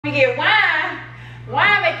you get wine,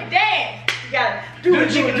 wine make you dance. You gotta do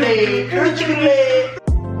the chicken leg, do the chicken leg.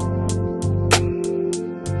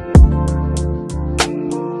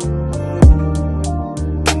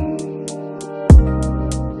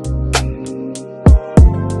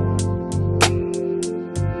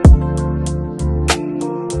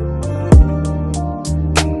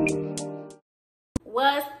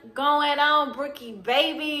 What's going on, Brookie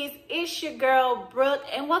babies? It's your girl Brooke,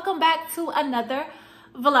 and welcome back to another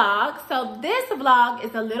vlog. So this vlog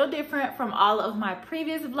is a little different from all of my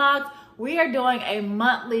previous vlogs. We are doing a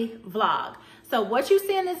monthly vlog. So what you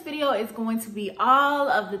see in this video is going to be all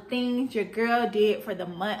of the things your girl did for the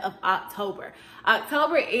month of October.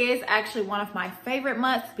 October is actually one of my favorite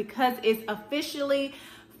months because it's officially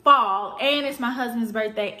fall and it's my husband's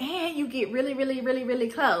birthday, and you get really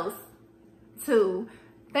close to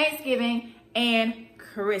Thanksgiving and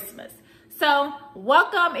Christmas. So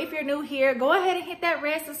welcome. If you're new here, go ahead and hit that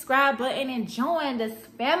red subscribe button and join this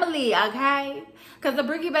family, okay? Because the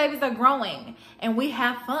Brookie babies are growing and we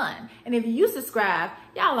have fun. And if you subscribe,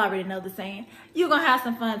 y'all already know the saying, you're gonna have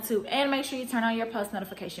some fun too. And make sure you turn on your post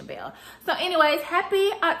notification bell. So anyways, happy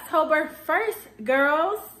October 1st,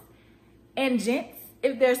 girls and gents,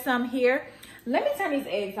 if there's some here. Let me turn these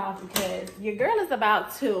eggs off because your girl is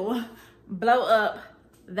about to blow up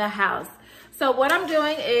the house. So what I'm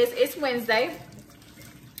doing is, it's Wednesday.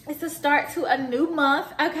 It's a start to a new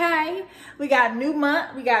month, okay? We got new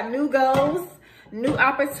month, we got new goals, new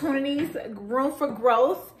opportunities, room for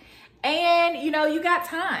growth. And you know, you got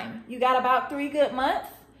time. You got about 3 good months.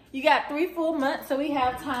 You got 3 full months, so we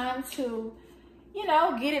have time to, you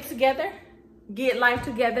know, get it together, get life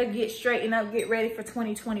together, get straightened up, get ready for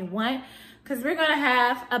 2021. Because we're gonna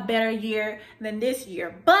have a better year than this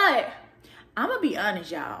year. But I'm gonna be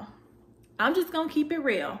honest, y'all. I'm just gonna keep it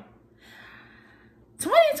real.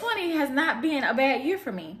 2020 has not been a bad year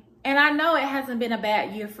for me. And I know it hasn't been a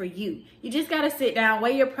bad year for you. You just gotta sit down,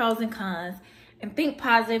 weigh your pros and cons, and think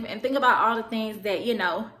positive, and think about all the things that, you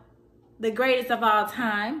know, the greatest of all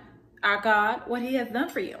time, our God, what he has done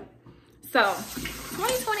for you. So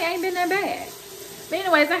 2020 ain't been that bad. But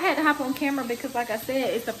anyways, I had to hop on camera because, like I said,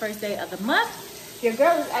 it's the first day of the month. Your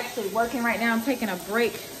girl is actually working right now. I'm taking a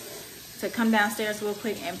break to come downstairs real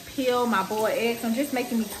quick and peel my boiled eggs. I'm just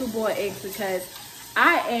making me 2 boiled eggs because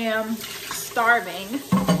I am starving.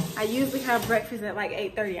 I usually have breakfast at like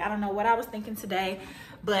 8:30. I don't know what I was thinking today,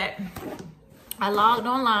 but I logged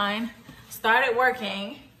online, started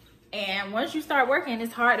working, and once you start working,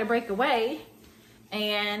 it's hard to break away.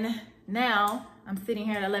 And now I'm sitting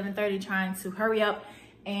here at 11:30 trying to hurry up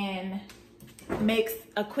and make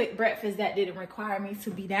a quick breakfast that didn't require me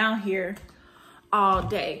to be down here all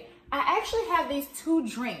day. I actually have these 2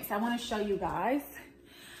 drinks I want to show you guys.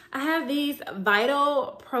 I have these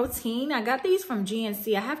Vital Protein. I got these from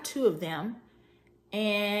GNC. I have 2 of them.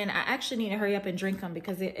 And I actually need to hurry up and drink them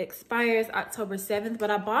because it expires October 7th.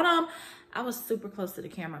 But I bought them. I was super close to the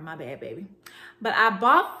camera. My bad, baby. But I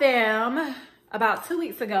bought them about 2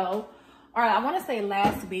 weeks ago. Or I want to say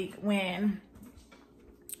last week when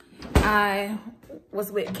I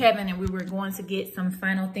was with Kevin and we were going to get some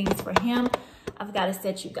final things for him. I've got to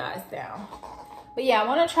set you guys down. But yeah, I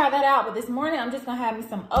want to try that out. But this morning, I'm just going to have me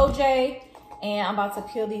some OJ. And I'm about to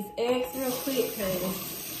peel these eggs real quick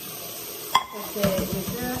because I said, your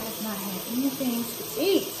girl has not had anything to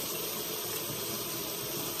eat.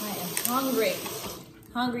 I am hungry.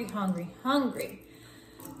 Hungry.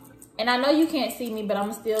 And I know you can't see me, but I'm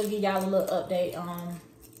going to still give y'all a little update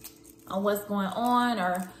on what's going on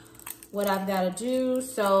or what I've got to do.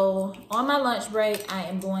 So on my lunch break, I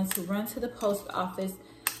am going to run to the post office.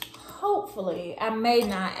 Hopefully, I may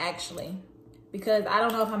not actually, because I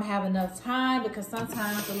don't know if I'm having enough time, because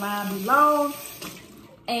sometimes the line be long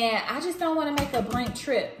and I just don't want to make a blank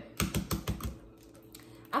trip.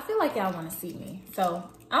 I feel like y'all want to see me. So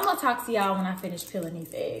I'm going to talk to y'all when I finish peeling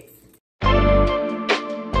these eggs.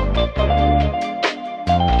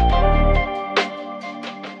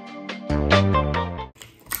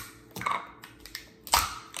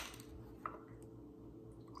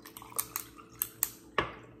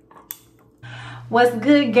 What's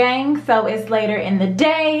good, gang? So it's later in the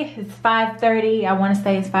day. It's 5:30. I want to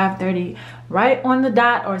say it's 5:30 right on the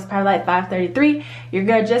dot, or it's probably like 5:33. Your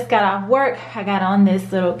girl just got off work. I got on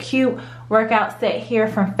this little cute workout set here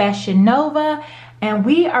from Fashion Nova, and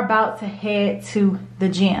we are about to head to the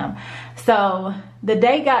gym. So the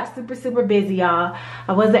day got super busy, y'all.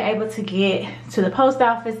 I wasn't able to get to the post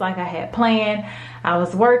office like I had planned. I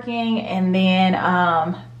was working, and then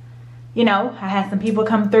you know, I had some people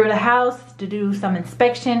come through the house to do some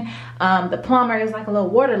inspection. The plumber is like a little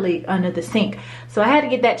water leak under the sink, so I had to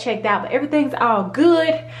get that checked out, but everything's all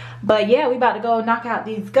good. But yeah, we about to go knock out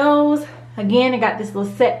these goals. Again, I got this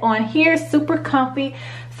little set on here, super comfy.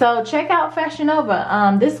 So check out Fashion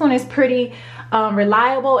Nova. This one is pretty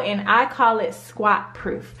reliable, and I call it squat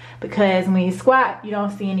proof because when you squat, you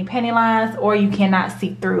don't see any panty lines or you cannot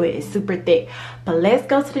see through it. It's super thick. But let's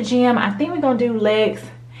go to the gym. I think we're gonna do legs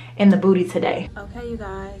and the booty today. Okay, you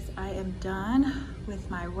guys, I am done with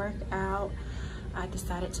my workout. I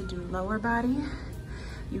decided to do lower body.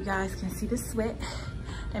 You guys can see the sweat.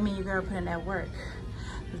 That means your girl put in that work.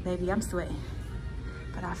 Cause baby, I'm sweating,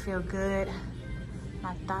 but I feel good.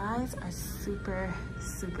 My thighs are super,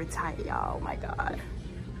 super tight, y'all. Oh my God.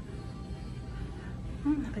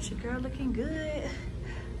 But your girl looking good.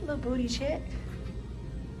 A little booty check.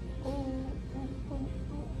 Ooh, ooh, ooh,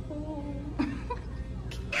 ooh,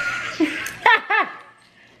 ooh.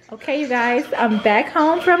 Okay, you guys, I'm back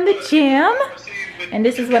home from the gym. And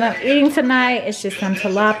this is what I'm eating tonight. It's just some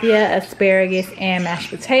tilapia, asparagus, and mashed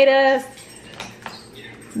potatoes.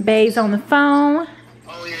 Bae's on the phone.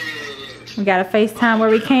 We got a FaceTime where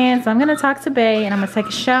we can, so I'm gonna talk to Bae and I'm gonna take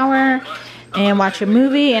a shower and watch a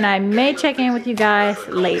movie, and I may check in with you guys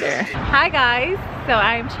later. Hi guys, so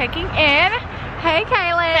I'm checking in. Hey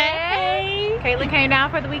Kaylin. Hey. Kaylin came down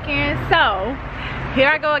for the weekend, so here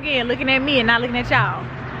I go again, looking at me and not looking at y'all.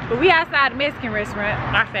 But we outside the Mexican restaurant,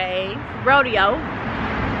 my fave, Rodeo.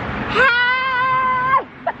 Hi!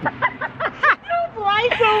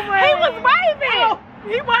 He was waving. Oh.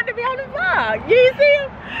 He wanted to be on the vlog. You didn't see him?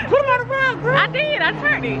 Put him on the vlog, bro. I did. I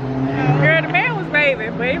turned it. Girl, the man was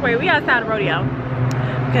raving. But anyway, we outside the rodeo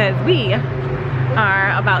because we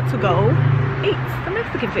are about to go eat some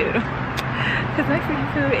Mexican food. Because Mexican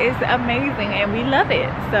food is amazing and we love it.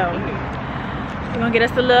 So we're gonna get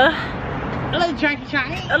us a little drink.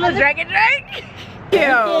 A little drink.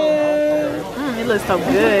 It looks so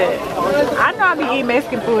good. I know I be eating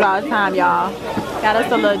Mexican food all the time, y'all. Got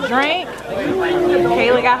us a little drink.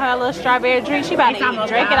 Kayla got her a little strawberry drink. She about to eat,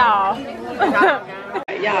 drink it all.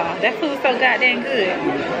 Y'all, that food's so goddamn good.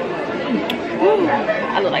 Woo,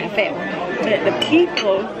 I look like a fat one. But the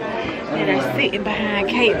people that are sitting behind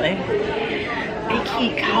Caitlin, they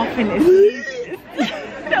keep coughing and sneezing.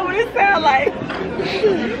 You know what it sounds like?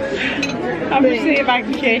 I'm gonna see if I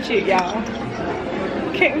can catch it, y'all.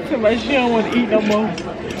 Can't too much. She don't want to eat no more.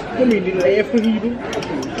 Let me do that for you.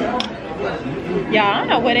 Y'all, I don't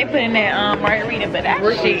know what they put in that margarita, but that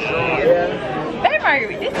shit. That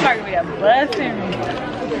margarita, this margarita busting.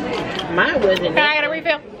 Mine wasn't. Can I get a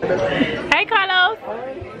refill? Hey, Carlos.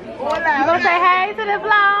 Hola. You gonna say hey to the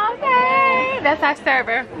vlog? Hey. That's our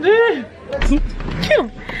server.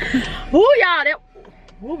 Woo, y'all.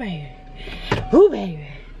 Woo, baby. Woo, baby.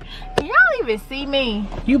 Can y'all even see me?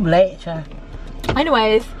 You black, child.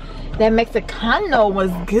 Anyways, that Mexicano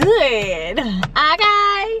was good.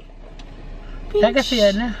 Okay. I can see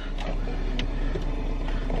it now.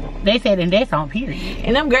 They said and that's on period.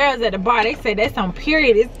 And them girls at the bar, they said that's on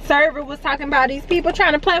period. This server was talking about these people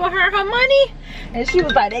trying to play with her money. And she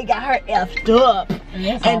was like, they got her effed up.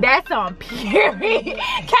 And that's on period.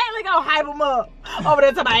 Kayla gonna hype them up over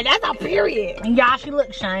there talking, that's on period. And y'all, she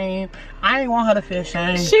looked shame. I didn't want her to feel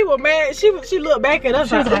shame. She was mad. She looked back at us.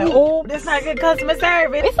 She was like, oh, this not good customer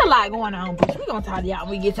service. It's a lot going on, but we gonna talk to y'all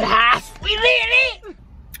when we get to the house. We lit it.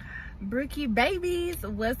 Brookie babies,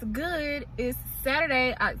 what's good? It's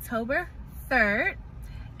Saturday, October 3rd,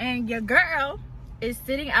 and your girl is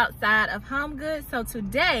sitting outside of Home Goods. So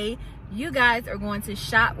today, you guys are going to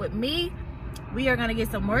shop with me. We are gonna get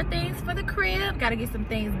some more things for the crib. Gotta get some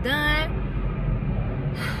things done.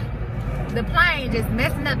 The plane just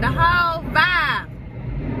messing up the whole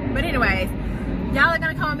vibe. But anyways, y'all are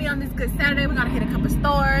gonna come with me on this good Saturday. We're gonna hit a couple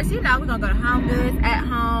stores. You know, we're gonna go to Home Goods, at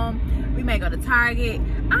home. We may go to Target.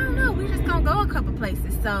 I don't know, we're just gonna go a couple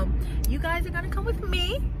places. So you guys are gonna come with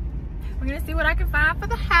me. We're gonna see what I can find for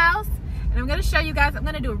the house. And I'm gonna show you guys, I'm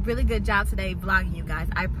gonna do a really good job today vlogging you guys,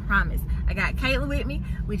 I promise. I got Caitlin with me.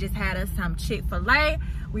 We just had us some Chick-fil-A.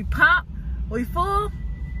 We pumped, we full,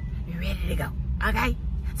 we ready to go, okay?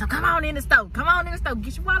 So come on in the store, come on in the store.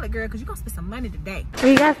 Get your wallet, girl, because you're gonna spend some money today.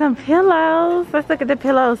 We got some pillows. Let's look at the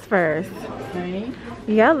pillows first. Okay.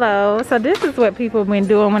 Yellow. So this is what people been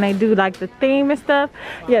doing when they do like the theme and stuff.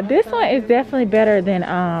 Yeah, this one is definitely better than,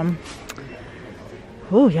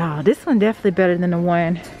 oh y'all, this one definitely better than the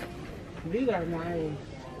one. These are nice.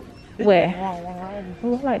 Where?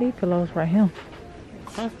 Oh, I like these pillows right here.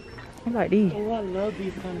 Huh? I like these. Oh, I love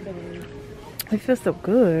these kind of pillows. They feel so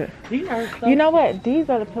good. These are so you know what? These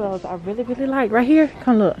are the pillows I really, really like. Right here.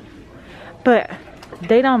 Come look. But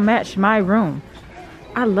they don't match my room.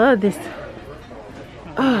 I love this.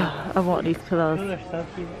 Oh, I want these pillows. Those are so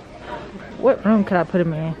cute. What room could I put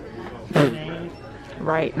them in?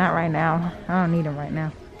 right. Not right now. I don't need them right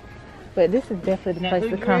now. But this is definitely the place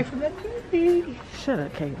to come. Shut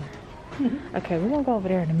up, Caitlin. Okay, we're gonna go over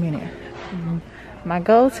there in a minute. My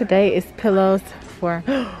goal today is pillows for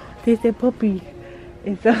this puppy.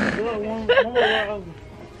 It's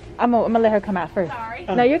I'm gonna let her come out first. Sorry.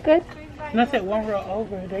 No, you're good. And I said one row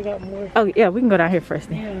over. They got more. Oh yeah, we can go down here first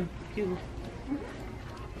then. Yeah.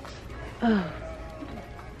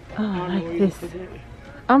 Oh, like this.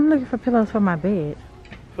 I'm looking for pillows for my bed.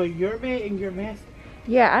 For your bed and your master?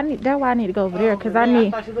 Yeah, I need. That's why I need to go over there because I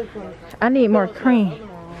need more cream.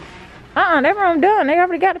 That room done. They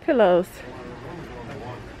already got the pillows.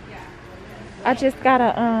 I just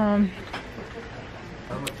gotta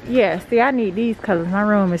yeah. See, I need these colors. My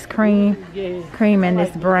room is cream, cream, and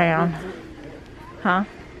this brown. Huh?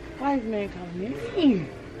 Why is man calling me?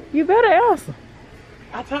 You better answer.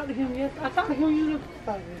 I talked to him yesterday. I talked to him. You look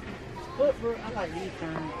but bro, I like these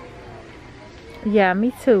kinds. Yeah,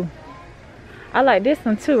 me too. I like this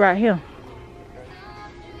one too right here.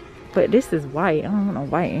 But this is white. I don't want no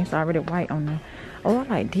white. It's already white on there. Oh, I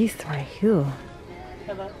like these right here.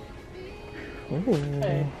 Hello. Ooh.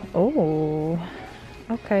 Hey. Oh.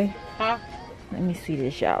 Okay. Huh? Let me see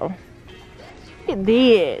this, y'all. Look at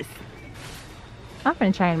this. I'm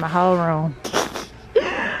finna change my whole room.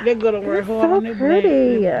 They're gonna wear so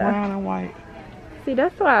pretty. Brown and white. See,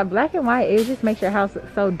 that's why black and white, it just makes your house look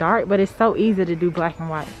so dark, but it's so easy to do black and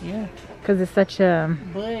white. Yeah. Because it's such a...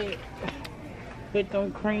 But with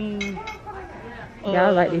them cream... Yeah,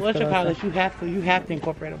 I like these what you colors, call it? You have to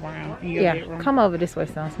incorporate a brown in your bedroom. Come over this way,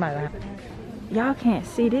 son. Smile out. Y'all can't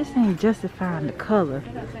see. This ain't justifying the color.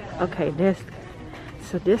 Okay, this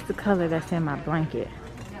the color that's in my blanket.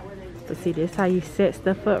 So see, this how you set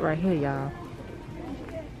stuff up right here, y'all.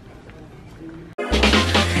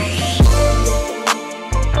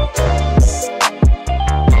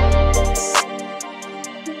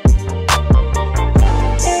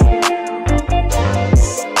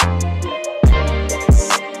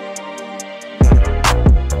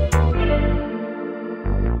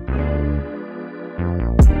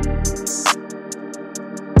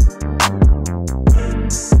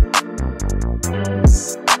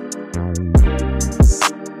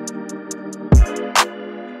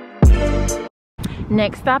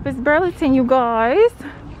 Next stop is Burlington, you guys.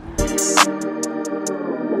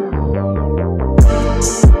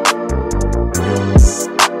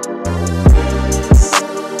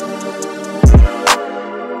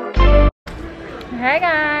 Hey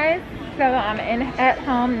guys, so I'm at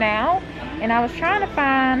home now, and I was trying to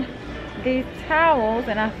find these towels,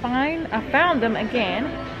 and I found them again.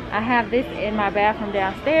 I have this in my bathroom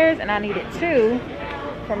downstairs, and I needed two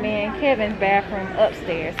for me and Kevin's bathroom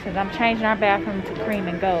upstairs because I'm changing our bathroom to cream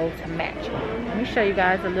and gold to match. Let me show you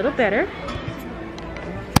guys a little better.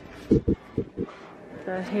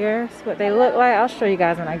 So here's what they look like. I'll show you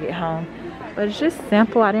guys when I get home. But it's just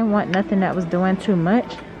simple. I didn't want nothing that was doing too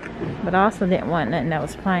much, but I also didn't want nothing that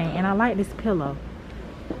was plain. And I like this pillow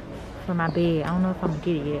for my bed. I don't know if I'm gonna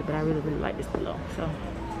get it yet, but I really like this pillow. So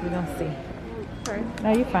we're gonna see. Sorry.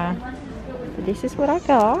 No, you're fine. But this is what I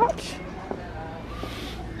got.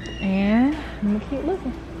 And I'm gonna keep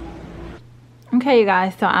looking. Okay, you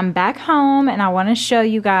guys, so I'm back home and I want to show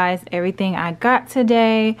you guys everything I got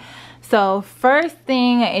today. So first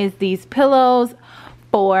thing is these pillows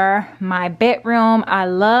for my bedroom. I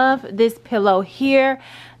love this pillow here.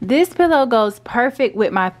 This pillow goes perfect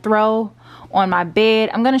with my throw on my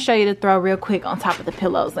bed. I'm gonna show you the throw real quick on top of the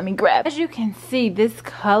pillows. Let me grab. As you can see, this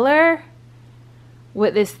color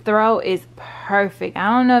with this throw is perfect.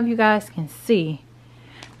 I don't know if you guys can see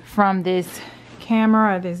from this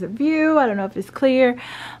camera or this view. I don't know if it's clear,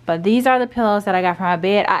 but these are the pillows that I got for my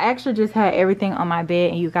bed. I actually just had everything on my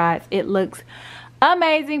bed, and you guys, it looks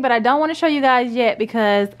amazing, but I don't want to show you guys yet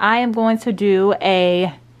because I am going to do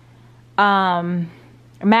a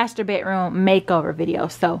master bedroom makeover video,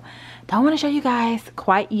 so don't want to show you guys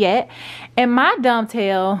quite yet. And my dumb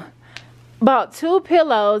tail bought two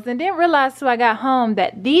pillows and didn't realize till I got home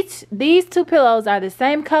that these two pillows are the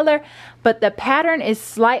same color, but the pattern is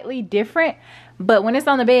slightly different. But when it's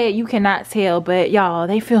on the bed, you cannot tell. But y'all,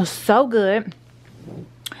 they feel so good.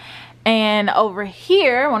 And over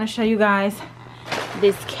here, I want to show you guys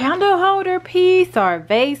this candle holder piece or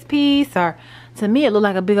vase piece, or to me it looked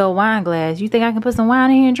like a big old wine glass. You think I can put some wine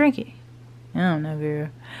in here and drink it? I don't know, girl.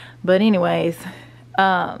 But anyways,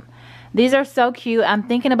 these are so cute. I'm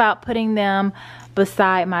thinking about putting them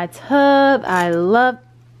beside my tub. I love,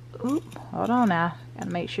 oop, hold on now. Gotta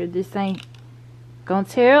make sure this ain't gonna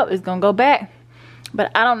tear up. It's gonna go back. But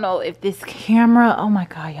I don't know if this camera, oh my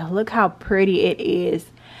God, y'all, look how pretty it is.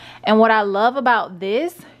 And what I love about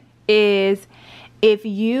this is if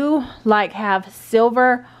you like have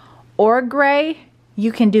silver or gray,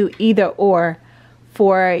 you can do either or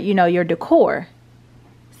for, you know, your decor.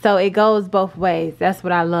 So it goes both ways. That's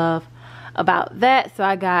what I love about that. So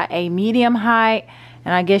I got a medium height,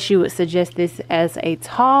 and I guess you would suggest this as a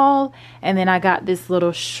tall. And then I got this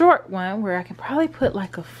little short one where I can probably put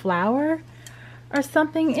like a flower or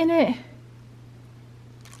something in it.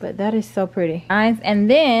 But that is so pretty. And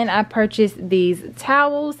then I purchased these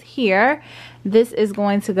towels here. This is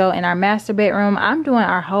going to go in our master bedroom. I'm doing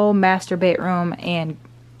our whole master bedroom and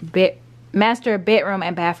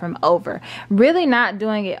bathroom over. Really not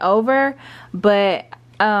doing it over, but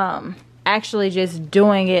actually just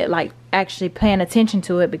doing it, like actually paying attention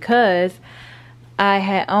to it, because I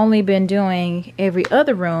had only been doing every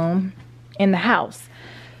other room in the house.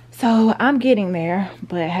 So I'm getting there,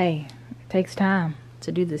 but hey, it takes time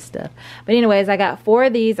to do this stuff. But anyways, I got 4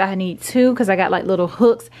 of these. I need 2 because I got like little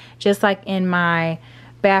hooks just like in my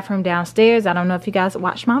bathroom downstairs. I don't know if you guys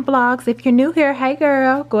watch my vlogs. If you're new here, hey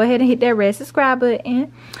girl, go ahead and hit that red subscribe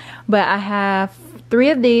button. But I have 3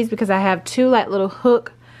 of these because I have 2 like little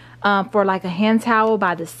hook for like a hand towel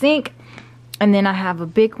by the sink, and then I have a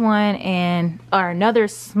big one or another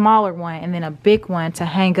smaller one, and then a big one to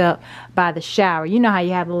hang up by the shower. You know how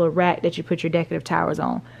you have a little rack that you put your decorative towels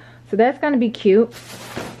on. So that's gonna be cute.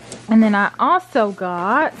 And then I also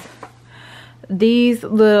got these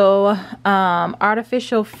little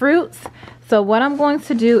artificial fruits. So what I'm going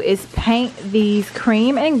to do is paint these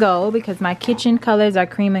cream and gold, because my kitchen colors are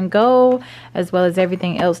cream and gold, as well as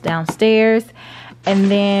everything else downstairs.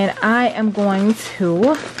 And then I am going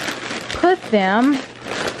to put them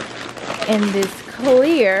in this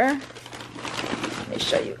clear. Let me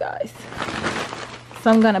show you guys.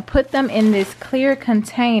 So I'm going to put them in this clear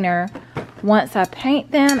container once I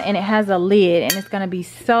paint them, and it has a lid, and it's going to be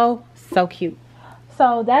so cute.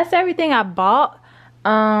 So that's everything I bought.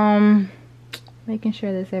 Making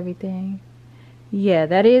sure that's everything. Yeah,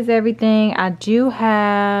 that is everything. I do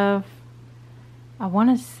have, I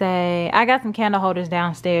want to say, I got some candle holders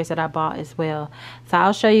downstairs that I bought as well. So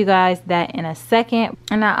I'll show you guys that in a second.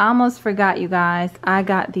 And I almost forgot, you guys, I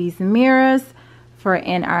got these mirrors for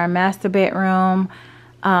in our master bedroom.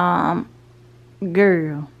 Girl.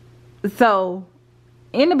 So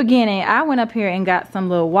in the beginning, I went up here and got some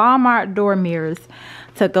little Walmart door mirrors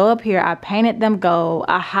to go up here. I painted them gold,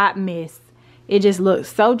 a hot mess. It just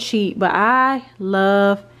looks so cheap, but I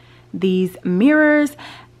love these mirrors.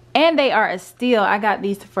 And they are a steal. I got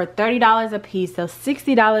these for $30 a piece, so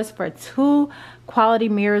 $60 for 2 quality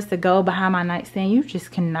mirrors to go behind my nightstand. You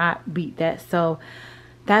just cannot beat that. So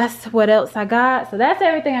that's what else I got. So that's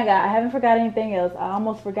everything I got. I haven't forgot anything else. I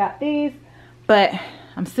almost forgot these, but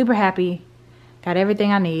I'm super happy. Got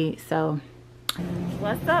everything I need. So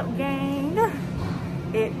what's up, gang?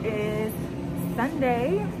 It is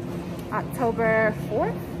Sunday, October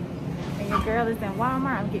 4th, and your girl is in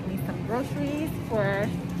Walmart. I'm getting me some groceries for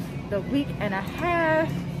the week and a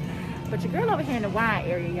half. But your girl over here in the wine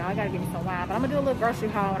area, y'all. I gotta get me some wine, but I'm gonna do a little grocery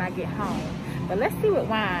haul when I get home. But let's see what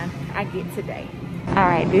wine I get today. All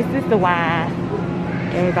right, this is the wine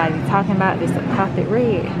everybody's talking about, this Apothic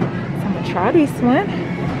Red. So I'm gonna try this one.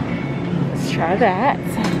 Let's try that.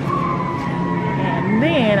 And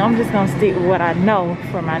then I'm just gonna stick with what I know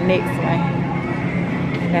for my next one.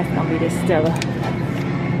 And that's gonna be this Stella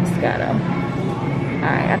Moscato. All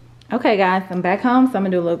right. Okay guys, I'm back home, so I'm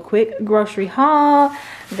gonna do a little quick grocery haul.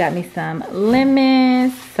 Got me some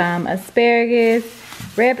lemons, some asparagus,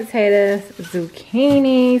 red potatoes,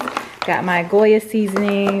 zucchinis, got my Goya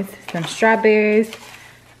seasonings, some strawberries,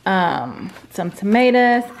 some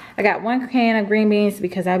tomatoes. I got 1 can of green beans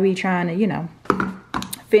because I be trying to, you know,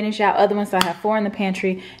 finish out other ones. So I have 4 in the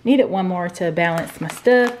pantry. Needed 1 more to balance my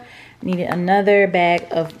stuff. Needed another bag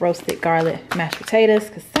of roasted garlic mashed potatoes,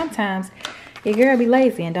 because sometimes your girl be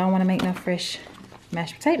lazy and don't want to make no fresh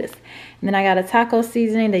mashed potatoes. And then I got a taco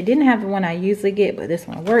seasoning. They didn't have the one I usually get, but this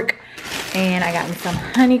one will work. And I got me some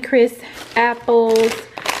Honeycrisp apples,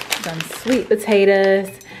 some sweet potatoes.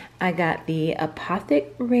 I got the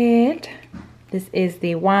Apothic Red. This is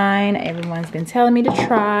the wine everyone's been telling me to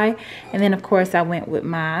try. And then of course I went with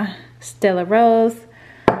my Stella Rose,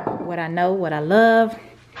 what I know, what I love.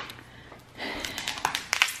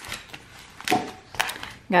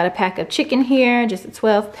 Got a pack of chicken here, just a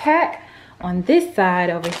 12 pack. On this side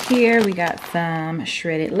over here, we got some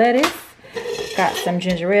shredded lettuce. Got some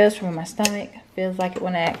ginger ales for when my stomach feels like it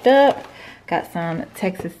want to act up. Got some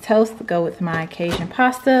Texas toast to go with my Cajun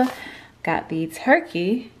pasta. Got the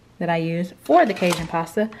turkey that I use for the Cajun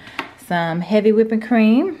pasta. Some heavy whipping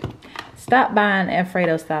cream. Stop buying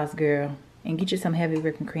Alfredo sauce, girl, and get you some heavy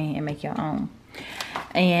whipping cream and make your own.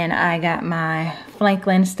 And I got my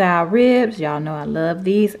Franklin style ribs. Y'all know I love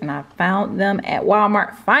these, and I found them at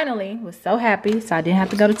Walmart finally. Was so happy, so I didn't have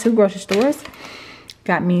to go to 2 grocery stores.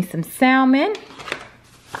 Got me some salmon,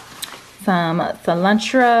 some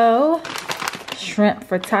cilantro, shrimp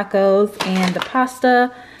for tacos and the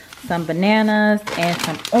pasta, some bananas, and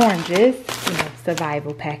some oranges, you know,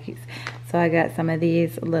 survival packets. So I got some of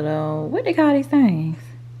these little, what do they call these things?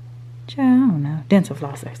 I don't know, dental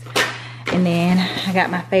flossers. And then I got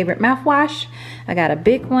my favorite mouthwash. I got a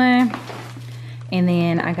big one, and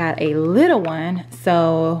then I got a little one.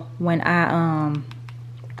 So when I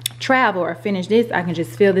travel or finish this, I can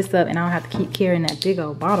just fill this up and I don't have to keep carrying that big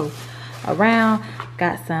old bottle around.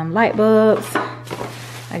 Got some light bulbs.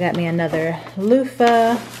 I got me another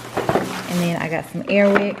loofah, and then I got some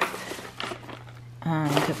air wicks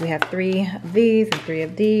because we have 3 of these and 3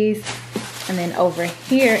 of these. And then over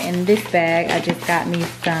here in this bag, I just got me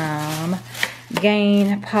some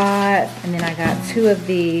gain pots, and then I got 2 of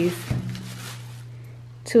these.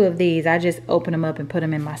 2 of these. I just open them up and put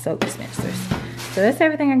them in my soap dispensers. So that's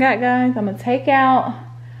everything I got, guys. I'm gonna take out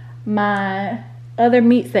my other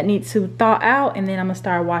meats that need to thaw out, and then I'm gonna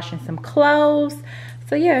start washing some clothes.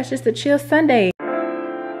 So yeah, it's just a chill Sunday.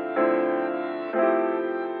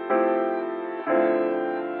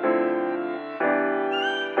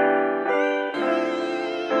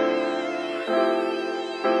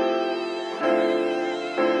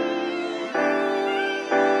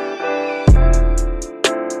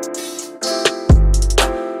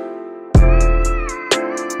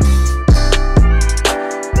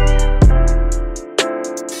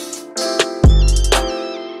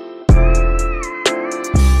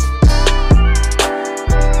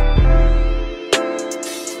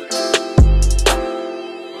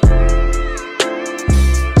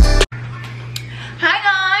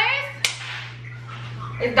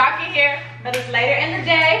 It's dark in here, but it's later in the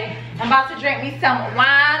day. I'm about to drink me some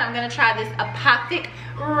wine. I'm gonna try this Apothic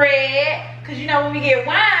Red. Cause you know when we get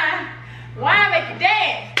wine make you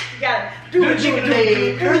dance. You gotta do the chicken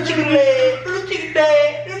leg, do the chicken leg, do the chicken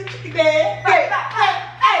leg, do the chicken leg. Hey, hey,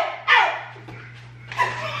 hey, hey.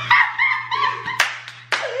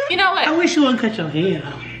 You know what? I wish you wouldn't cut your hair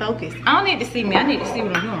off. Focus. I don't need to see me. I need to see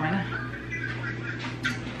what I'm doing right now.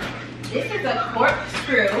 This is a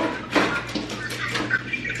corkscrew.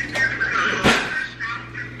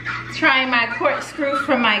 Trying my corkscrew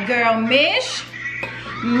from my girl Michelin.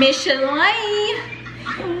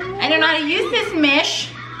 I don't know how to use this mesh.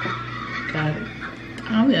 Got it. I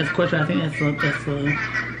don't think that's a corkscrew. I think that's a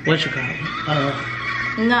what you call it?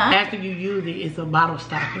 No. After you use it, it's a bottle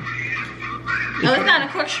stopper. No, it's not a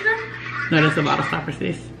corkscrew. No, that's a bottle stopper,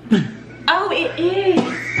 sis. Oh, it is.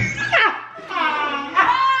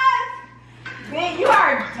 Man, you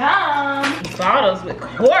are dumb. Bottles with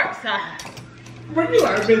corks. But you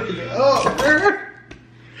are really up, girl.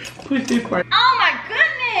 Push this part. Oh my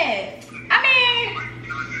goodness. I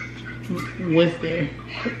mean, what's there?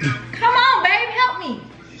 Come on, babe, help me.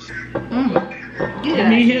 I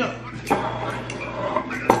need help.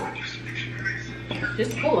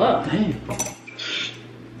 Just pull up. Dang.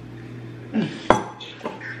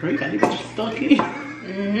 Bro, you got to get stuck in.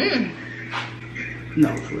 No,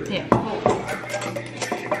 for real. Yeah, pull.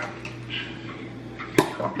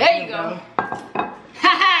 There you go.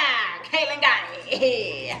 Haha, Caitlin got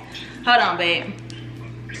it. Hold on, babe.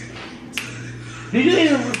 Did you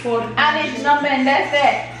even record it? I need your number and that's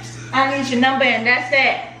that. I need your number and that's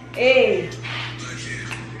that. Hey.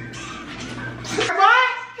 What?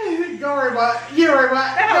 Don't worry about it. You don't worry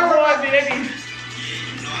about it. Don't worry about it.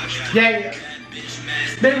 Yeah.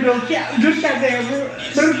 Baby, don't count. Just got there, bro.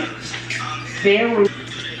 There.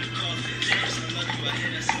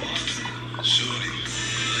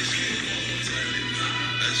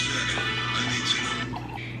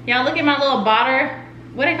 Y'all look at my little bottle.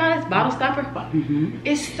 What they call this? Bottle stopper?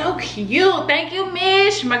 It's so cute. Thank you,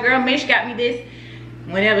 Mish. My girl Mish got me this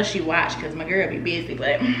whenever she watched because my girl be busy,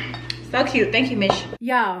 but so cute. Thank you, Mish.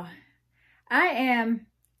 Y'all, I am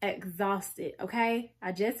exhausted, okay?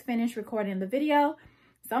 I just finished recording the video.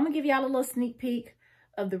 So I'm gonna give y'all a little sneak peek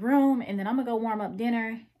of the room, and then I'm gonna go warm up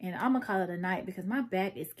dinner, and I'm gonna call it a night because my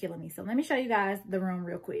back is killing me. So let me show you guys the room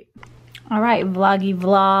real quick. All right, vloggy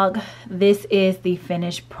vlog, this is the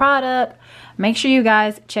finished product. Make sure you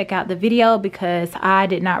guys check out the video because I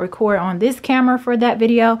did not record on this camera for that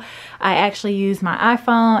video. I actually used my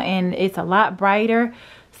iPhone and it's a lot brighter.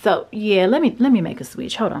 So yeah, let me make a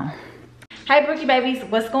switch. Hold on. Hey Brookie babies,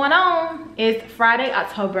 what's going on? It's Friday,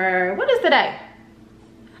 October, what is today?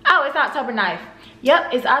 Oh, it's October 9th.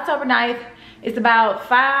 Yep, it's October 9th. It's about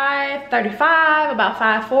 5:35, about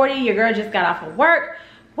 5:40. Your girl just got off of work.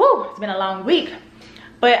 Woo, it's been a long week.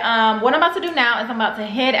 But what I'm about to do now is I'm about to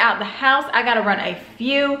head out the house. I gotta run a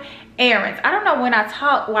few errands. I don't know when I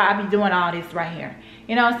talk why I be doing all this right here.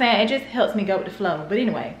 You know what I'm saying? It just helps me go with the flow. But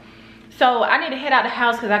anyway, so I need to head out the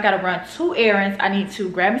house because I gotta run 2 errands. I need to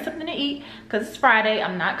grab me something to eat because it's Friday.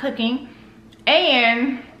 I'm not cooking.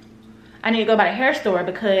 And I need to go by the hair store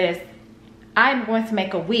because I'm going to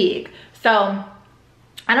make a wig. So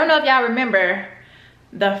I don't know if y'all remember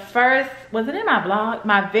the first, was it in my vlog?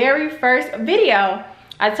 My very first video,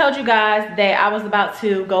 I told you guys that I was about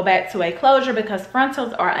to go back to a closure because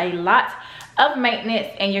frontals are a lot of maintenance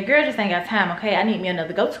and your girl just ain't got time, okay? I need me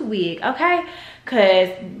another go-to wig, okay? Because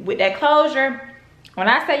with that closure, when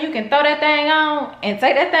I say you can throw that thing on and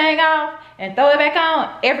take that thing off and throw it back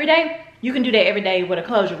on every day, you can do that every day with a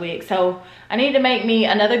closure wig. So I need to make me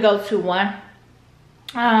another go-to one.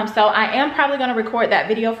 So I am probably gonna record that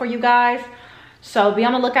video for you guys. So be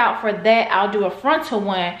on the lookout for that. I'll do a frontal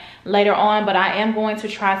one later on, but I am going to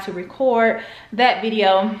try to record that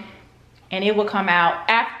video and it will come out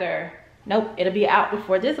after. Nope, it'll be out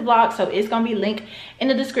before this vlog. So it's gonna be linked in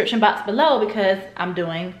the description box below because I'm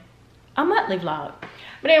doing a monthly vlog.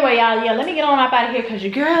 But anyway, y'all, yeah, let me get on up out of here because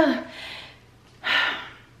your girl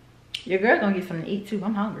gonna get something to eat too.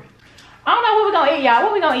 I'm hungry. I don't know what we're gonna eat, y'all.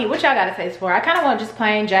 What we gonna eat? What y'all gotta taste for? I kind of want just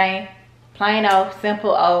plain Jane, plain old,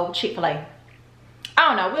 simple old Chick-fil-A. I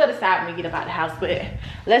don't know, we'll decide when we get up out the house, but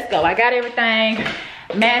let's go. I got everything,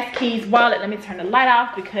 mask, keys, wallet. Let me turn the light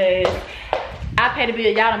off because I pay the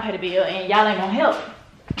bill, y'all don't pay the bill, and y'all ain't gonna help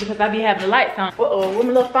because I be having the lights on. Uh-oh, where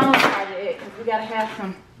my little phone charger at? Because we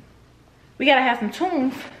gotta have some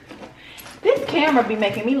tunes. This camera be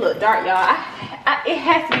making me look dark, y'all. It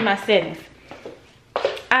has to be my settings.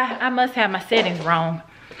 I must have my settings wrong.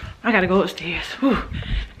 I gotta go upstairs. Whew.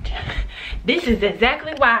 This is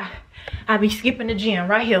exactly why I be skipping the gym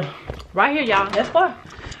right here. Right here, y'all. That's why.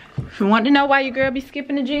 If you want to know why your girl be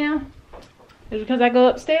skipping the gym, it's because I go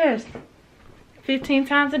upstairs 15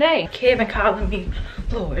 times a day. Kevin calling me,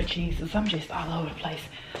 Lord Jesus, I'm just all over the place.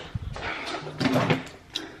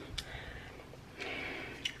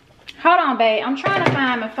 Hold on, babe. I'm trying to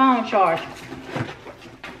find my phone charger.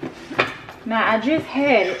 Now, I just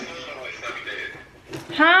had it.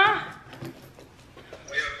 Huh?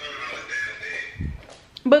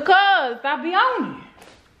 Because I be on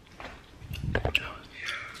it.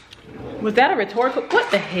 Was that a rhetorical? What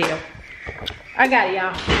the hell? I got it,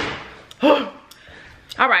 y'all.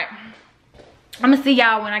 All right. I'm gonna see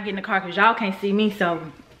y'all when I get in the car because y'all can't see me, so.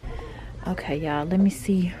 Okay, y'all, let me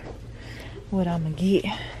see what I'm gonna get.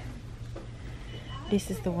 This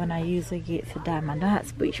is the one I usually get to dye my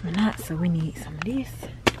knots, bleach my knots, so we need some of this.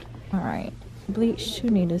 All right, bleach 2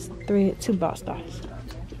 needles, 2 ball stars.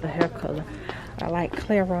 The hair color. I like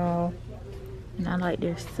Clairol, and I like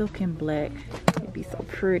their silken black. It'd be so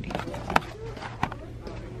pretty.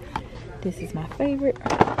 This is my favorite.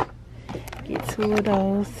 Get 2 of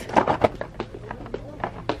those.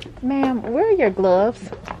 Ma'am, where are your gloves?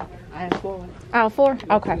 I have 4. Oh, 4?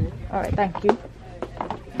 Okay. All right, thank you.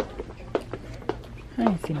 I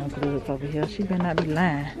ain't see no gloves over here. She better not be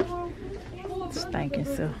lying. Stinking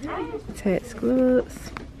so. Text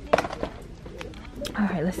gloves. All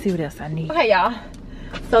right, let's see what else I need. Okay, y'all.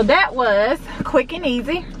 So that was quick and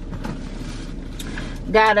easy.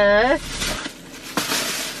 Got us.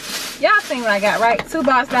 Y'all seen what I got, right? 2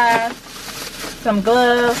 box dyes, some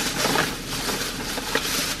gloves,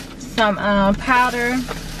 some powder.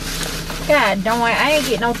 God darn, I ain't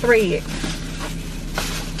get no thread.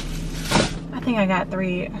 I think I got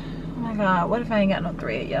thread. Oh my God, what if I ain't got no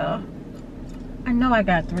thread, y'all? I know I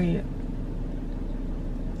got thread.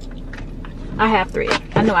 I have thread.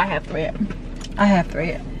 I know I have thread. I have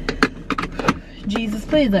thread. Jesus,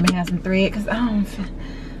 please let me have some thread because I don't.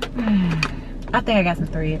 I think I got some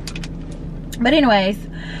thread. But anyways,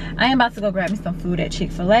 I am about to go grab me some food at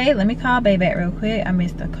Chick-fil-A. Let me call Bae back real quick. I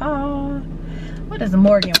missed a call. What does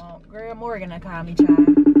Morgan want? Girl, Morgan done call me, child.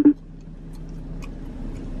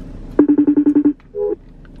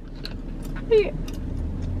 Yeah.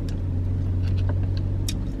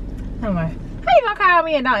 Anyway, how you gonna call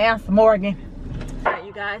me and don't answer, Morgan? Alright,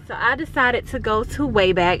 you guys, so I decided to go to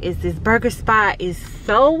Wayback. It's this burger spot. Is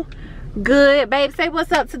so good. Babe, say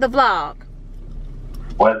what's up to the vlog.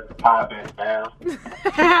 What's poppin', fam?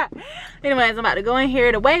 Anyways, I'm about to go in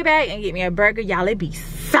here to Wayback and get me a burger. Y'all, it be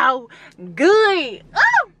so good.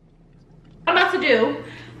 Oh! What I'm about to do,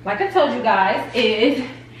 like I told you guys, is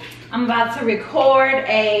I'm about to record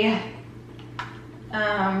a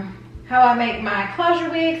how I make my closure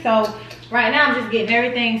wig. So right now I'm just getting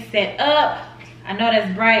everything set up. I know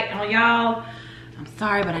that's bright on y'all. I'm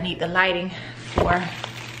sorry, but I need the lighting for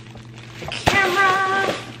the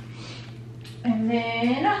camera. And And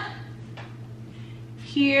then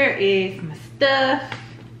here is my stuff.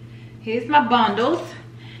 Here's my bundles.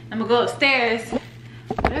 I'm gonna go upstairs. Oh,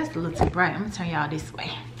 that's a little too bright. I'm gonna turn y'all this way.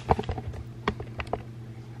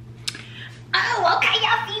 Oh, okay,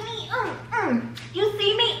 y'all see me. You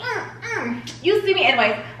see me. You see me.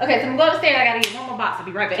 Anyways, okay, so I'm gonna go upstairs. I gotta get one more box. I'll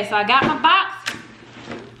be right back. So I got my box.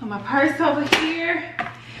 Put my purse over here.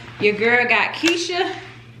 Your girl got Keisha.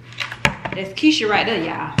 That's Keisha right there,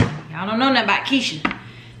 y'all. Y'all don't know nothing about Keisha.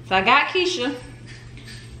 So I got Keisha.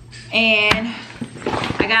 And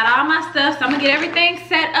I got all my stuff. So I'm gonna get everything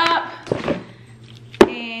set up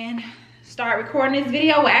and start recording this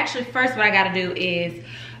video. Well, actually, first what I gotta do is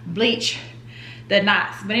bleach the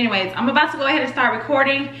knots. But anyways, I'm about to go ahead and start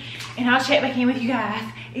recording, and I'll check back in with you guys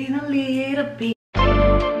in a little bit.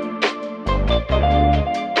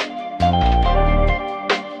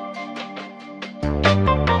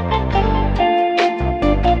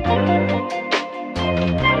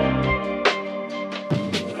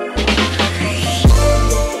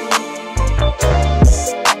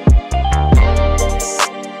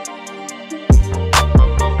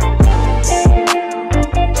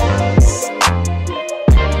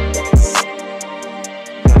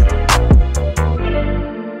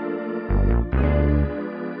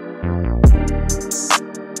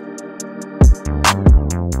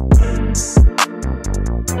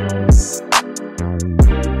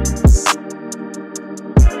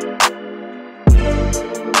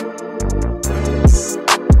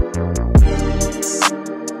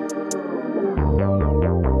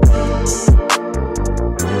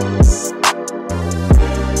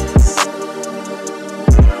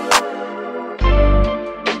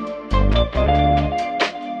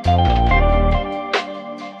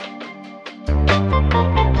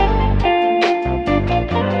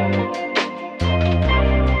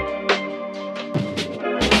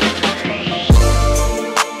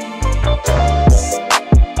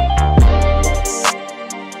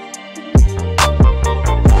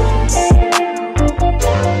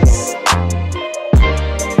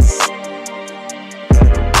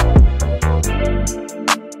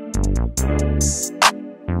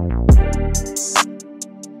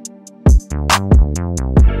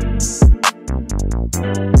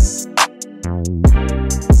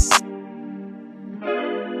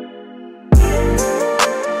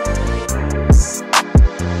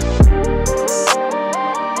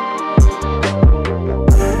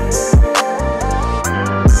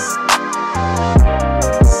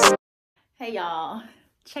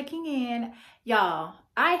 Checking in. Y'all,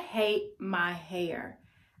 I hate my hair.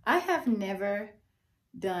 I have never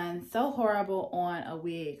done so horrible on a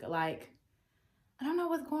wig. Like, I don't know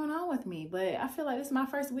what's going on with me, but I feel like this is my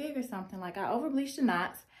first wig or something. Like, I over bleached the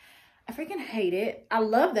knots. I freaking hate it. I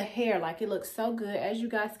love the hair. Like, it looks so good. As you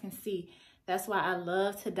guys can see, that's why I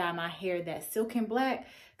love to dye my hair that silken black,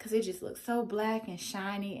 because it just looks so black and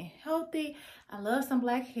shiny and healthy. I love some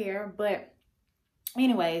black hair. But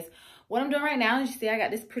anyways, what I'm doing right now is, you see I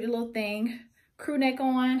got this pretty little thing, crew neck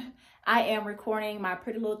on. I am recording my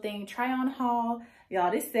pretty little thing try on haul.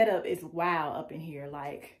 Y'all, this setup is wow up in here.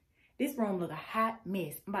 Like, this room look a hot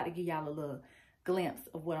mess. I'm about to give y'all a little glimpse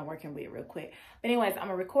of what I'm working with real quick. But anyways, I'm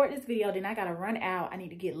gonna record this video, then I gotta run out. I need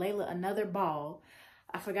to get Layla another ball.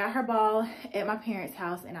 I forgot her ball at my parents'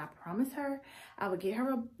 house, and I promised her I would get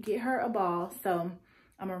her a ball. So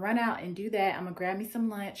I'm gonna run out and do that. I'm gonna grab me some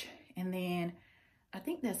lunch, and then I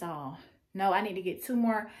think that's all. No, I need to get 2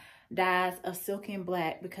 more dyes of silken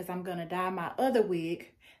black, because I'm gonna dye my other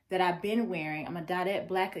wig that I've been wearing. I'm gonna dye that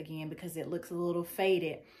black again because it looks a little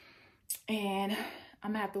faded, and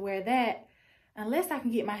I'm gonna have to wear that unless I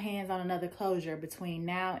can get my hands on another closure between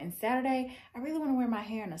now and Saturday. I really want to wear my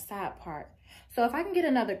hair in a side part, so if I can get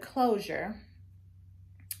another closure,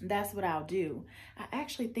 that's what I'll do. I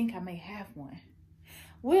actually think I may have one.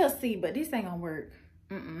 We'll see, but this ain't gonna work.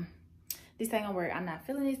 This ain't gonna work. I'm not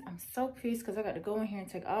feeling this. I'm so pissed because I got to go in here and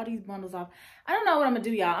take all these bundles off. I don't know what I'm gonna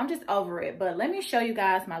do, y'all. I'm just over it. But let me show you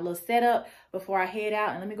guys my little setup before I head out,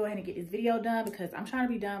 and let me go ahead and get this video done, because I'm trying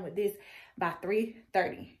to be done with this by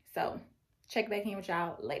 3:30. So check back in with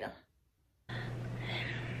y'all later.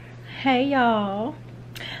 Hey y'all,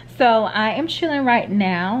 so I am chilling right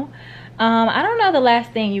now. I don't know the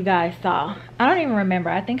last thing you guys saw. I don't even remember.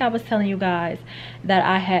 I think I was telling you guys that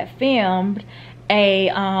I had filmed a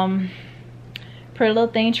Pretty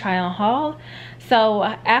Little Thing try on haul. So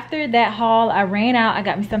after that haul, I ran out. I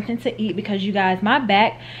got me something to eat, because you guys, my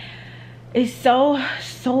back is so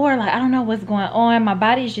sore. Like, I don't know what's going on. My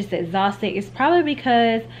body is just exhausted. It's probably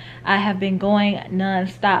because I have been going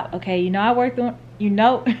non-stop. Okay, you know I work on, you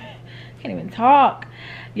know, can't even talk.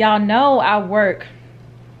 Y'all know I work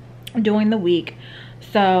during the week.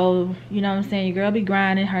 So, you know what I'm saying, your girl be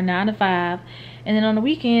grinding her 9 to 5. And then on the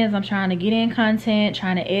weekends, I'm trying to get in content,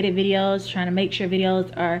 trying to edit videos, trying to make sure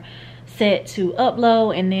videos are set to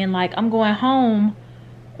upload. And then like I'm going home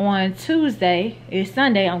on Tuesday. It's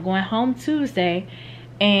Sunday. I'm going home Tuesday.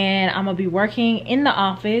 And I'm going to be working in the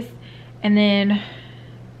office. And then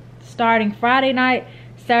starting Friday night,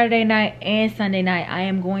 Saturday night, and Sunday night, I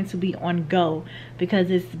am going to be on go. Because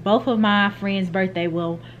it's both of my friends' birthday.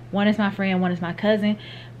 Well, one is my friend, one is my cousin.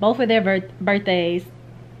 Both of their birthdays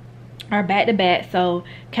are back to back. So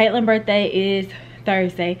Caitlin's birthday is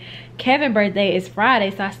Thursday, Kevin's birthday is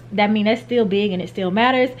Friday, so that means that's still big and it still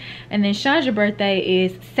matters. And then Shanja's birthday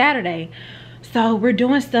is Saturday. So we're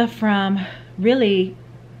doing stuff from, really,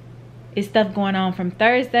 it's stuff going on from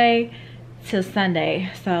Thursday till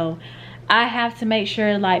Sunday. So I have to make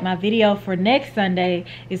sure like my video for next Sunday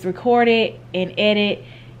is recorded and edited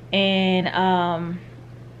and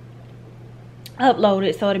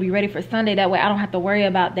uploaded, so it'll be ready for Sunday. That way I don't have to worry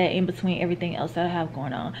about that in between everything else that I have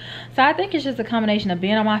going on. So I think it's just a combination of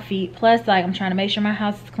being on my feet, plus like I'm trying to make sure my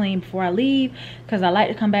house is clean before I leave, because I like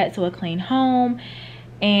to come back to a clean home.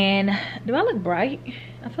 And do I look bright?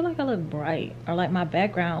 I feel like I look bright, or like my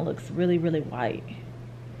background looks really white.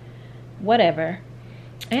 Whatever.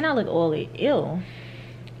 And I look oily. Ew,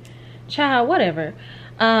 child, whatever.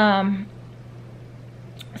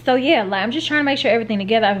 So yeah, like I'm just trying to make sure everything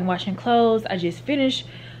together. I've been washing clothes. I just finished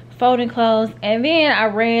folding clothes, and then I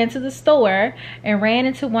ran to the store and ran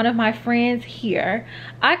into one of my friends here.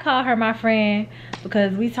 I call her my friend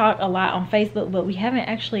because we talk a lot on Facebook, but we haven't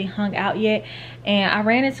actually hung out yet. And I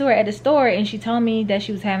ran into her at the store, and she told me that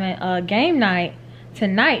she was having a game night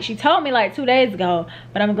tonight. She told me like 2 days ago,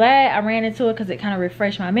 but I'm glad I ran into it because it kind of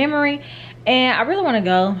refreshed my memory, and I really want to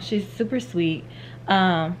go. She's super sweet.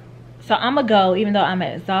 So I'm gonna go, even though I'm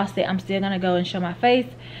exhausted. I'm still gonna go and show my face.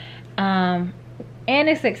 And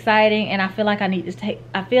it's exciting, and I feel like I need to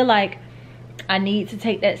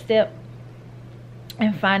take that step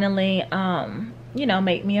and finally you know,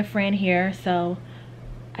 make me a friend here so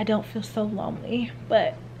I don't feel so lonely.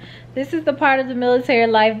 But this is the part of the military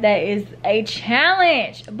life that is a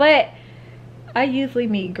challenge, but I usually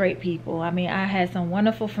meet great people. I mean, I had some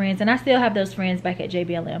wonderful friends, and I still have those friends back at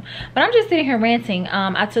JBLM. But I'm just sitting here ranting.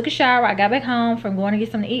 I took a shower. I got back home from going to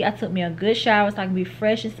get something to eat. I took me a good shower so I can be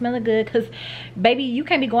fresh and smelling good, because baby, you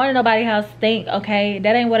can't be going to nobody's house stink, okay?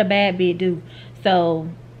 That ain't what a bad bitch do. So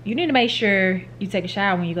you need to make sure you take a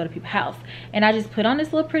shower when you go to people's house. And I just put on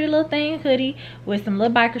this little pretty little thing hoodie with some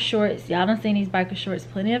little biker shorts. Y'all done seen these biker shorts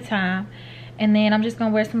plenty of time. And then I'm just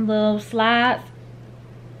gonna wear some little slides,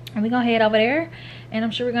 and we're gonna head over there, and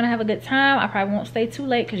I'm sure we're gonna have a good time. I probably won't stay too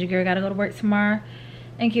late because your girl gotta go to work tomorrow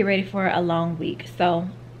and get ready for a long week. So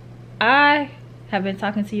I have been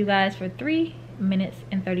talking to you guys for 3 minutes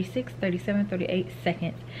and 36, 37, 38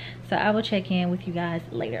 seconds. So I will check in with you guys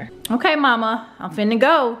later. Okay, mama, I'm finna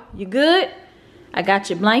go. You good? I got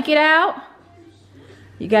your blanket out.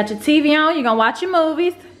 You got your TV on. You're gonna watch your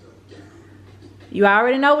movies. You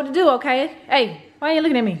already know what to do, okay? Hey, why are you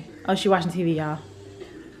looking at me? Oh, she watching TV, y'all.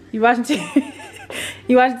 You watching TV?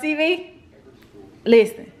 You watching TV?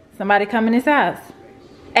 Listen, somebody come in this house.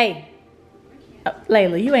 Hey,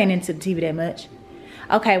 Layla, you ain't into the TV that much.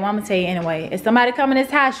 Okay, well, I'm gonna tell you anyway. If somebody come in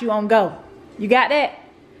this house, you on go. You got that?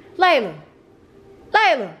 Layla,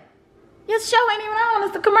 your show ain't even on.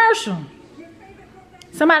 It's a commercial.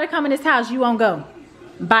 Somebody come in this house, you on go.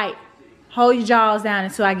 Bite. Hold your jaws down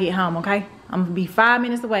until I get home, okay? I'm gonna be 5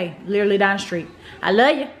 minutes away, literally down the street. I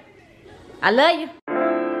love you. I love you.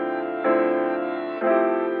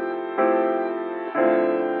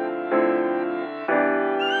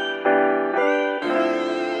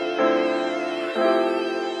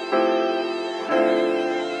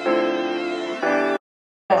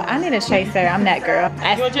 I need a chaser. I'm that girl.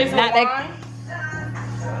 You want to chase not some that.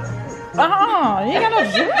 wine? You ain't got no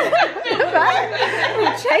juice.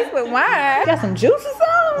 Chase with wine. Got some juice or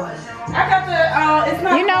something? I got the, it's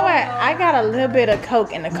not. You know what? I got a little bit of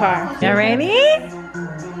Coke in the car. You ready?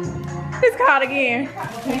 It's called again.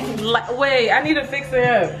 Wait, I need to fix it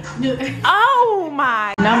up. Oh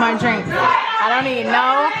my. No more drinks. I don't need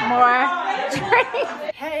no more drinks.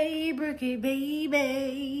 Hey, Brookie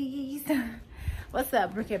babies. What's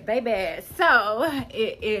up, Brookie baby? So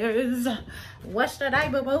it is, what's the day,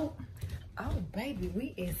 boo boo? Oh baby,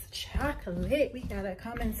 we is chocolate. We gotta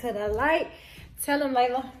come into the light. Tell them,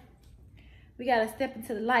 Layla, we gotta step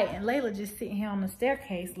into the light. And Layla just sitting here on the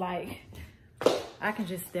staircase like I can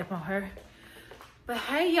just step on her. But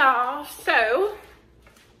hey y'all, so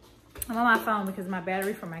I'm on my phone because my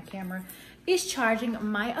battery for my camera is charging.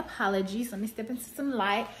 My apologies. Let me step into some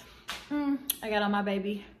light. I got on my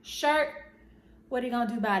baby shirt. What are you gonna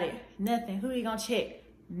do about it? Nothing. Who are you gonna check?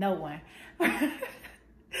 No one.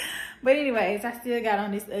 But anyways, I still got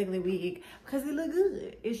on this ugly wig because it look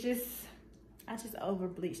good. It's just, I just over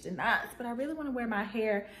bleached the knots, but I really want to wear my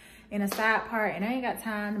hair in a side part, and I ain't got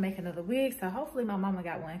time to make another wig, so hopefully my mama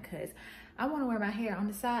got one, because I want to wear my hair on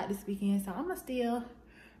the side this weekend, so I'm gonna steal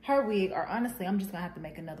her wig, or honestly, I'm just gonna have to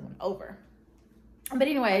make another one over. But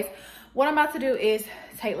anyways, what I'm about to do is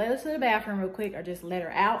take Layla to the bathroom real quick, or just let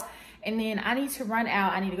her out, and then I need to run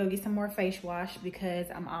out. I need to go get some more face wash because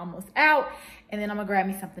I'm almost out, and then I'm gonna grab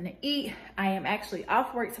me something to eat. I am actually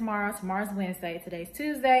off work tomorrow. Tomorrow's Wednesday, today's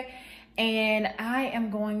Tuesday, and I am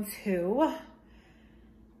going to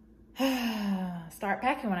start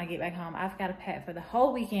packing when I get back home. I've got to pack for the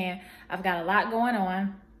whole weekend. I've got a lot going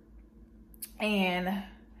on, and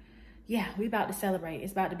yeah, we about to celebrate.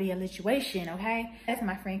 It's about to be a lituation, okay? That's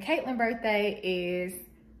my friend Caitlin's birthday is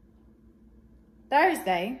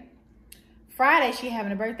Thursday. Friday, she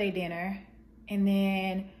having a birthday dinner, and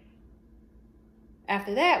then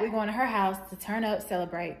after that, we're going to her house to turn up,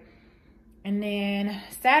 celebrate. And then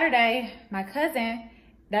Saturday, my cousin,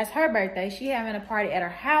 that's her birthday. She having a party at her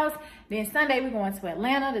house. Then Sunday, we're going to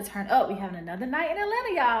Atlanta to turn up. We having another night in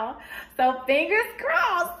Atlanta, y'all. So fingers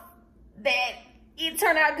crossed that it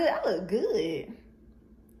turned out good. I look good.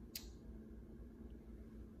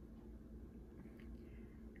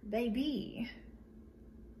 Baby,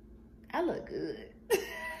 I look good.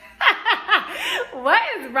 What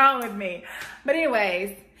is wrong with me? But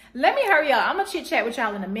anyways, let me hurry up. I'm gonna chit chat with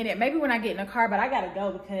y'all in a minute. Maybe when I get in the car, but I gotta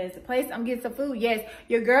go because the place I'm getting some food. Yes,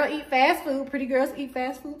 your girl eat fast food. Pretty girls eat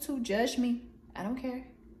fast food too. Judge me. I don't care.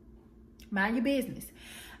 Mind your business.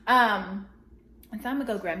 And so I'm gonna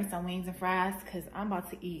go grab me some wings and fries because I'm about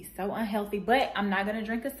to eat so unhealthy, but I'm not gonna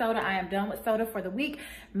drink a soda. I am done with soda for the week,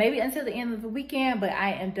 maybe until the end of the weekend, but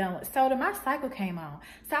I am done with soda. My cycle came on.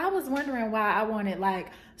 So I was wondering why I wanted like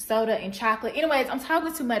soda and chocolate. Anyways, I'm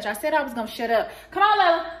talking too much. I said I was gonna shut up. Come on,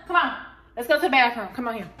 Lola, come on. Let's go to the bathroom, come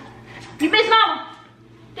on here. You miss mama?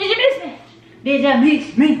 Did you miss me? Did you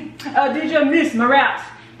miss me? Oh, did you miss my raps?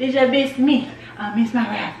 Did you miss me? I miss my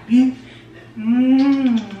raps.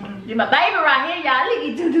 You're my baby right here, y'all. Look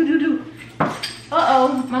at do.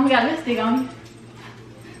 Uh-oh, mama got lipstick on you.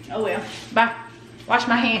 Oh well, bye. Wash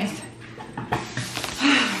my hands.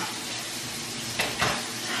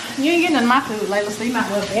 You ain't getting none of my food, Layla, so you might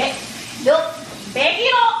as well back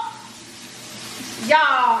it up.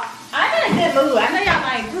 Y'all, I'm in a good mood. I know y'all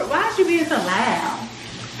like, Brooke, why is you being so loud?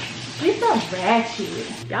 You're so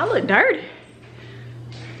ratchet. Y'all look dirty.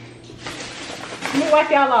 Let me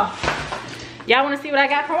wipe y'all off. Y'all want to see what I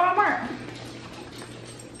got from Walmart?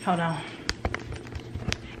 Hold on.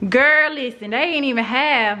 Girl, listen, they ain't even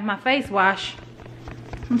have my face wash.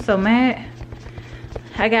 I'm so mad.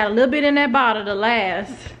 I got a little bit in that bottle to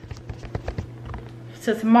last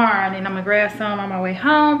till tomorrow, and then I'm gonna grab some on my way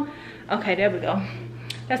home. Okay, there we go.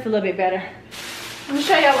 That's a little bit better. Let me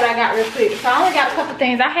show y'all what I got real quick. So I only got a couple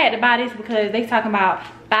things. I had to buy this because they talking about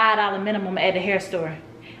 $5 minimum at the hair store.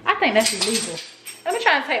 I think that's illegal. Let me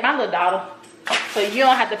try and take my little daughter, so you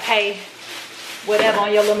don't have to pay whatever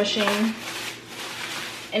on your little machine.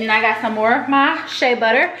 And then I got some more of my shea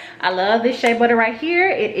butter. I love this shea butter right here.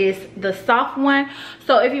 It is the soft one.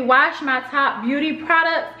 So if you watch my top beauty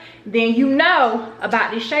products, then you know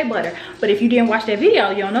about this shea butter. But if you didn't watch that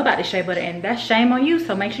video, you don't know about this shea butter, and that's shame on you.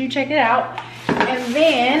 So make sure you check it out. And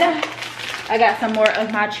then I got some more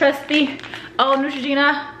of my trusty old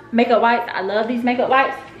Neutrogena makeup wipes. I love these makeup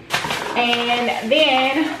wipes. And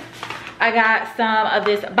then I got some of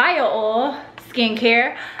this bio oil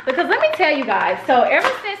skincare, because let me tell you guys, so ever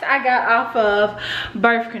since I got off of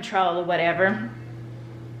birth control or whatever,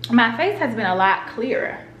 my face has been a lot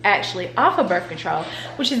clearer actually off of birth control,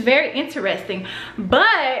 which is very interesting.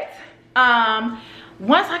 But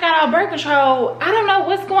once I got off birth control, I don't know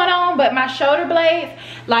what's going on, but my shoulder blades,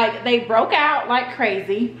 like, they broke out like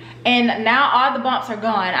crazy, and now all the bumps are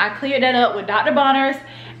gone. I cleared that up with Dr. Bonner's,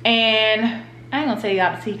 and I ain't gonna tell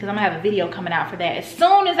y'all the tea because I'm gonna have a video coming out for that as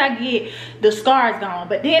soon as I get the scars gone.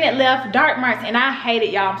 But then it left dark marks, and I hate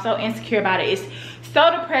it, y'all. I'm so insecure about it. It's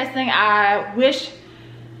so depressing. I wish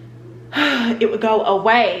it would go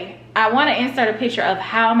away. I want to insert a picture of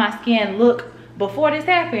how my skin looked before this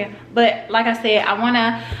happened, but like I said, I want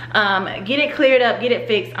to get it cleared up, get it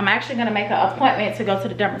fixed. I'm actually gonna make an appointment to go to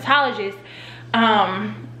the dermatologist.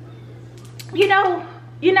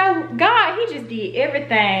 You know, God, he just did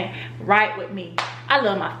everything right with me. I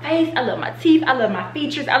love my face, I love my teeth, I love my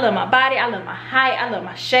features, I love my body, I love my height, I love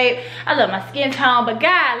my shape, I love my skin tone. But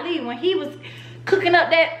golly, when he was cooking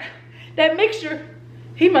up that mixture,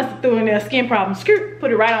 He must have threw in there a skin problem. Scoop,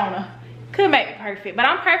 put it right on her. Could make it perfect, but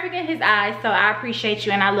I'm perfect in his eyes, so I appreciate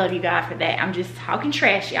you and I love you guys for that. I'm just talking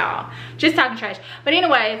trash, y'all. Just talking trash. But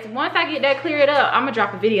anyways, once I get that cleared up, I'm gonna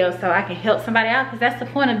drop a video so I can help somebody out, because that's the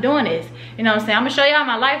point of doing this. You know what I'm saying? I'm gonna show y'all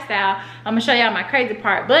my lifestyle. I'm gonna show y'all my crazy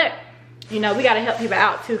part, but you know, we gotta help people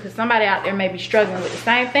out too, because somebody out there may be struggling with the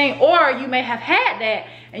same thing, or you may have had that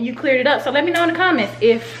and you cleared it up. So let me know in the comments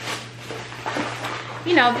if,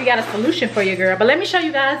 you know, if you got a solution for your girl. But let me show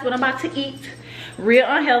you guys what I'm about to eat. Real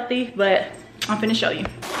unhealthy, but I'm finna show you.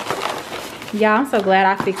 Y'all, I'm so glad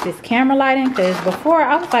I fixed this camera lighting, because before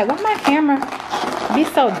I was like, why my camera be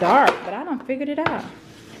so dark? But I done figured it out.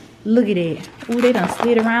 Look at it. Ooh, they done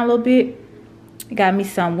slid around a little bit. Got me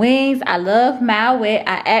some wings. I love my wet.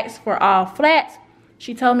 I asked for all flats.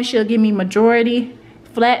 She told me she'll give me majority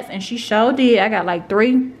flats, and she sure did. I got like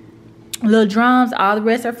 3 little drums. All the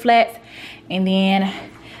rest are flats. And then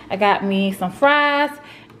I got me some fries.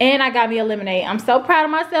 And I got me a lemonade. I'm so proud of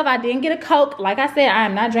myself. I didn't get a Coke. Like I said, I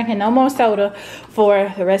am not drinking no more soda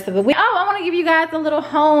for the rest of the week. Oh, I want to give you guys a little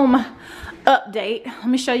home update. Let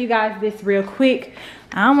me show you guys this real quick.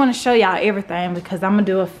 I don't want to show y'all everything because I'm going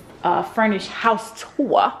to do a furnished house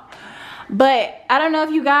tour. But I don't know if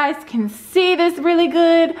you guys can see this really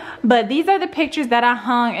good, but these are the pictures that I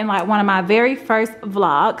hung in like one of my very first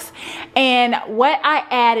vlogs. And what I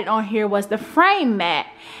added on here was the frame mat.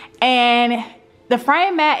 And the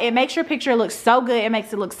frame mat, it makes your picture look so good. It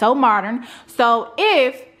makes it look so modern. So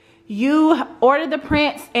if you order the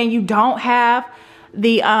prints and you don't have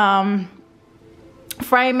the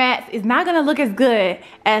frame mats, it's not gonna look as good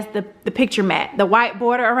as the picture mat. The white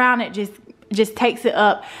border around it just takes it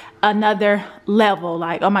up another level.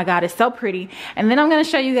 Like, oh my God, it's so pretty. And then I'm gonna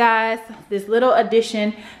show you guys this little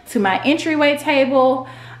addition to my entryway table.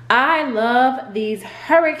 I love these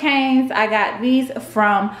hurricanes. I got these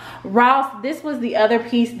from Ross. This was the other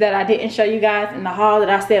piece that I didn't show you guys in the haul that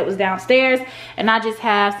I said was downstairs. And I just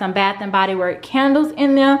have some Bath and Body Works candles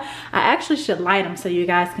in there. I actually should light them so you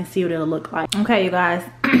guys can see what it'll look like. Okay, you guys.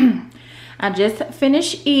 I just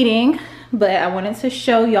finished eating, but I wanted to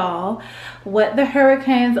show y'all what the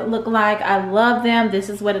hurricanes look like. I love them. This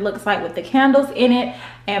is what it looks like with the candles in it.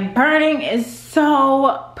 And burning is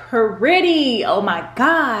so pretty. Oh my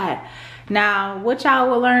God. Now, what y'all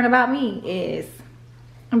will learn about me is,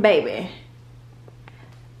 baby,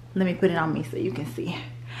 let me put it on me so you can see.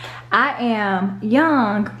 I am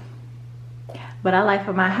young, but I like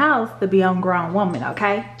for my house to be on grown woman,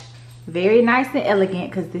 okay? Very nice and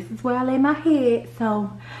elegant, because this is where I lay my head.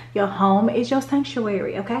 So your home is your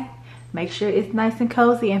sanctuary, okay? Make sure it's nice and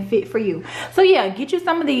cozy and fit for you. So yeah, get you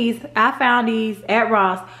some of these. I found these at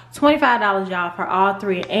Ross. $25, y'all, for all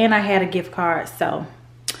 3. And I had a gift card. So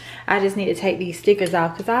I just need to take these stickers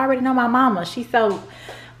off, because I already know my mama. She's so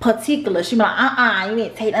particular. She be like, you need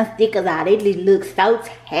to take them stickers out. They look so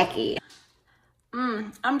tacky.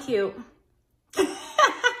 I'm cute.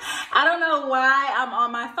 I don't know why I'm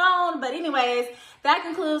on my phone, but anyways, that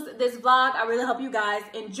concludes this vlog. I really hope you guys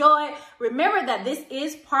enjoy. Remember that this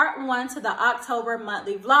is part 1 to the October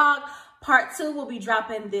monthly vlog. Part 2 will be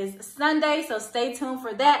dropping this Sunday, so stay tuned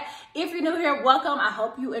for that. If you're new here, welcome. I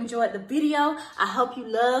hope you enjoyed the video. I hope you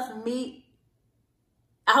love me.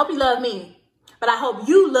 I hope you love me, but I hope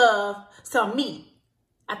you love some me.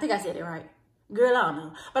 I think I said it right. Girl, I don't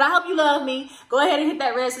know. But I hope you love me. Go ahead and hit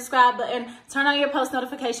that red subscribe button. Turn on your post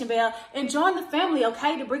notification bell. And join the family,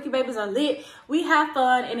 okay? The Brookie babies are lit. We have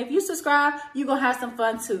fun. And if you subscribe, you're going to have some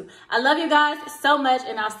fun too. I love you guys so much.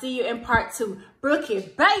 And I'll see you in part 2.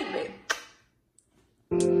 Brookie baby.